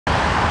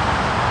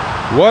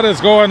What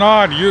is going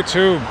on,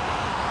 YouTube?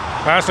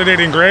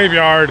 Fascinating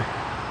graveyard.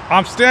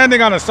 I'm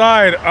standing on the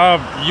side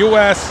of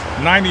US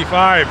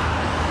 95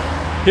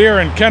 here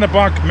in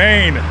Kennebunk,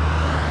 Maine.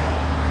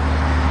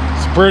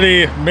 It's a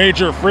pretty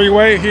major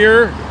freeway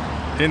here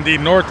in the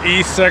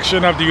northeast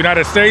section of the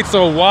United States.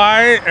 So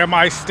why am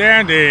I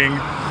standing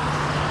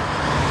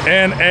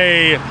in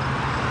a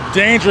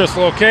dangerous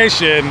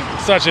location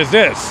such as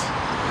this?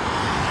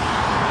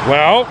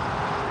 Well,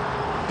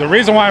 the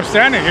reason why I'm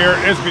standing here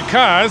is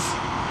because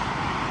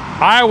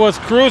I was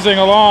cruising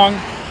along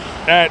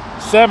at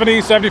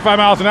 70, 75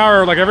 miles an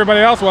hour like everybody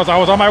else was. I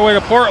was on my way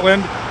to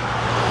Portland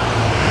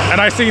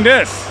and I seen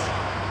this.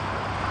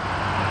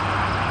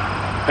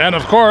 And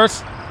of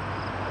course,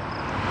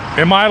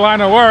 in my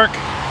line of work,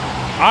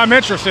 I'm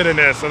interested in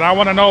this and I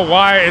want to know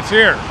why it's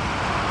here.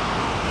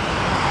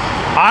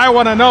 I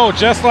want to know,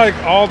 just like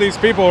all these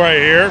people right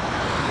here,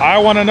 I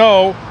want to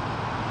know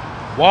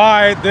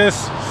why this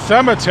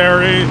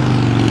cemetery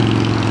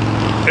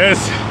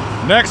is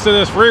next to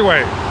this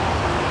freeway.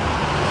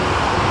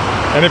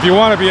 And if you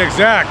want to be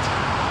exact,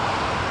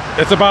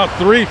 it's about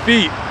 3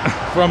 feet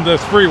from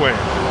this freeway.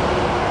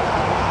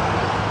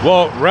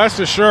 Well, rest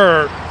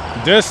assured,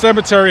 this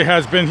cemetery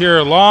has been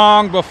here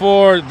long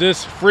before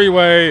this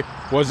freeway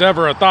was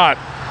ever a thought.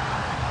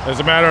 As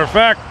a matter of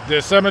fact,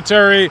 this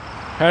cemetery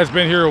has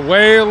been here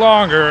way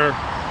longer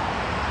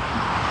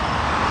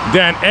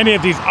than any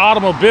of these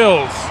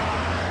automobiles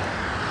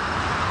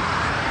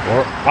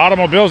or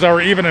automobiles that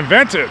were even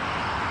invented.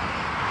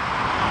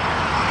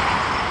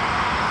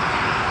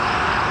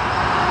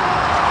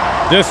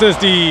 This is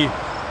the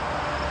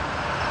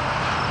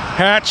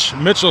Hatch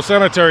Mitchell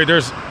Cemetery.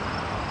 There's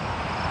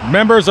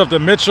members of the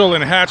Mitchell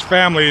and Hatch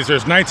families.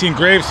 There's 19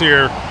 graves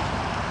here.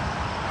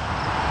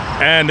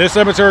 And this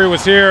cemetery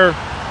was here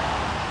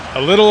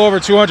a little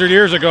over 200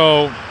 years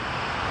ago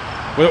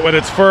with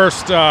its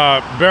first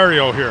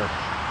burial here.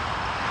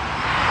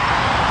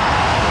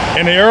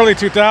 In the early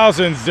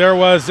 2000s, there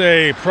was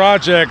a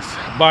project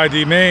by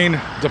the Maine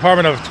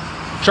Department of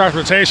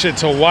Transportation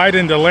to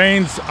widen the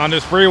lanes on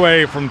this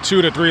freeway from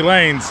 2 to 3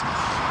 lanes.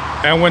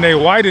 And when they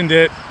widened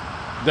it,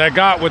 that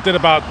got within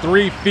about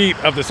 3 feet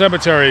of the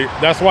cemetery.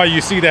 That's why you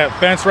see that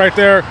fence right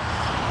there.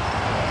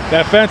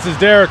 That fence is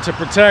there to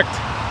protect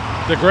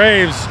the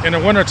graves in the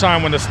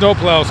wintertime when the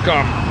snowplows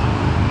come.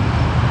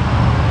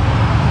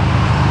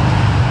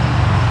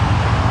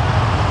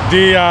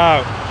 The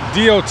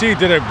DOT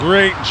did a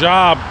great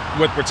job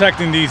with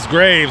protecting these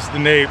graves,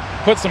 and they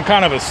put some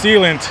kind of a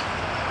sealant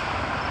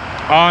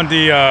on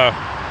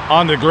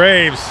the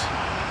graves.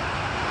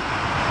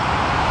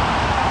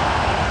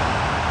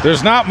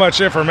 There's not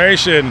much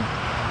information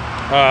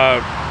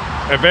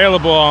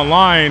available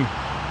online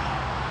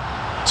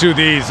to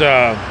these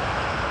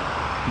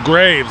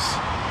graves.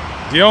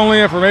 The only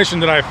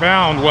information that I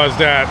found was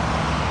that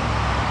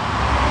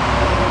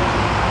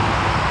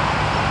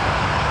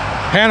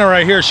Hannah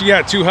right here, she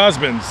had 2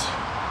 husbands,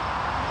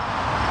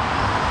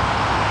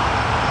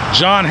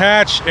 John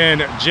Hatch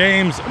and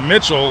James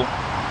Mitchell.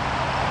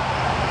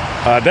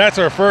 That's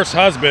her first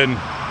husband.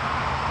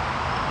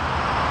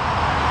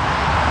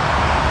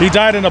 He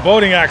died in a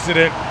boating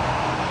accident,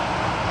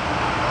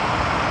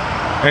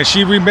 and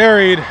she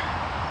remarried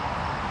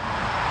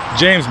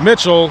James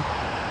Mitchell,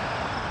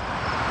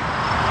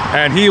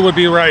 and he would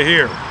be right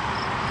here.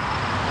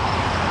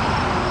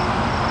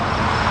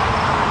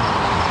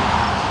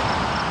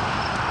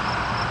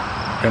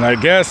 And I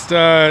guess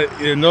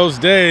in those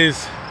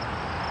days,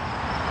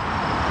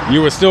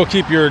 you would still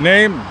keep your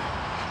name,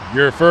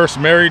 your first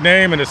married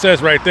name, and it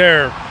says right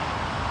there,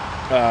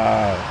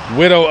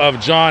 widow of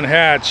John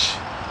Hatch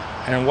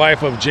and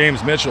wife of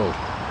James Mitchell.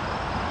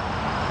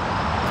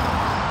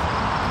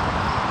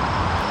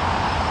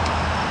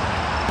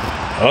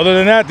 Other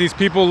than that, these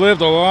people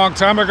lived a long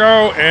time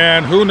ago,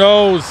 and who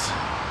knows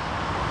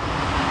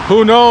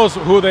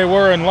who they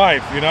were in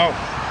life, you know?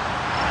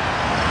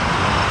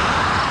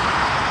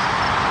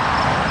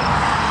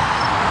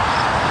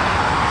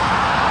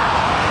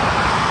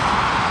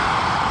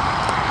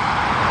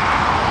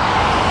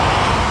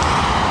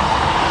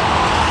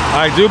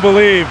 I do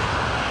believe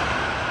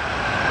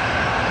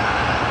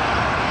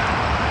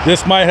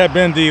this might have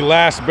been the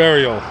last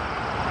burial,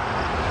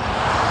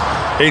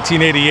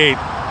 1888.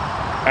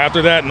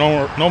 After that,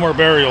 no more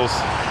burials.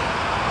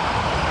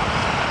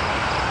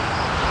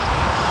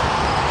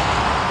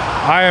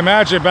 I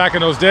imagine back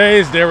in those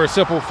days, they were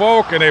simple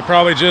folk and they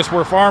probably just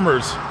were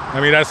farmers. I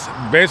mean, that's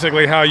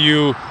basically how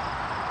you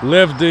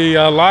lived the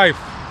life.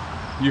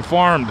 You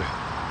farmed.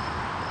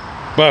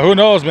 But who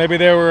knows, maybe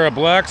they were a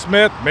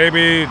blacksmith,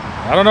 maybe,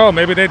 I don't know,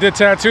 maybe they did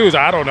tattoos,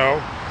 I don't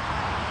know.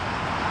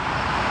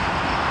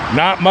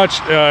 Not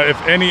much,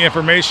 if any,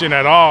 information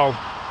at all.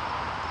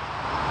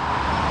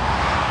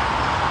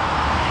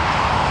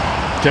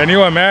 Can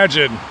you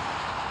imagine?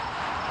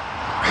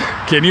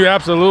 Can you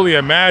absolutely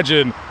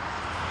imagine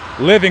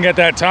living at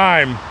that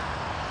time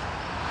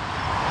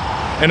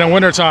in the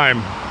wintertime?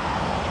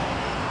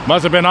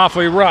 Must have been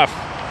awfully rough.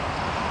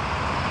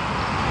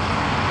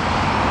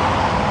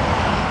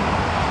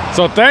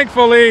 So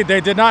thankfully,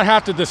 they did not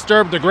have to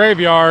disturb the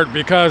graveyard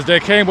because they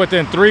came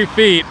within 3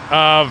 feet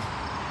of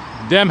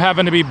them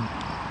having to be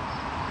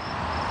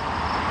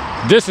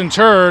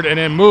disinterred and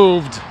then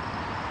moved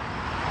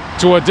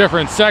to a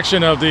different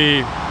section of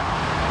the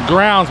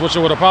grounds, which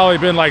would have probably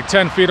been like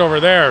 10 feet over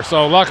there.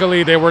 So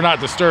luckily they were not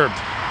disturbed.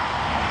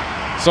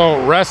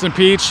 So rest in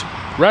peace,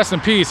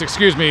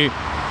 excuse me,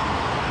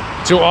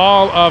 to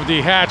all of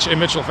the Hatch and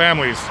Mitchell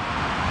families.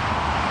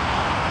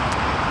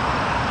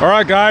 All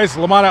right, guys,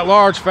 Lamont at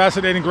Large,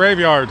 fascinating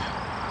graveyard.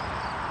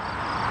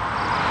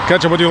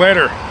 Catch up with you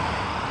later.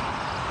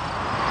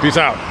 Peace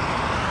out.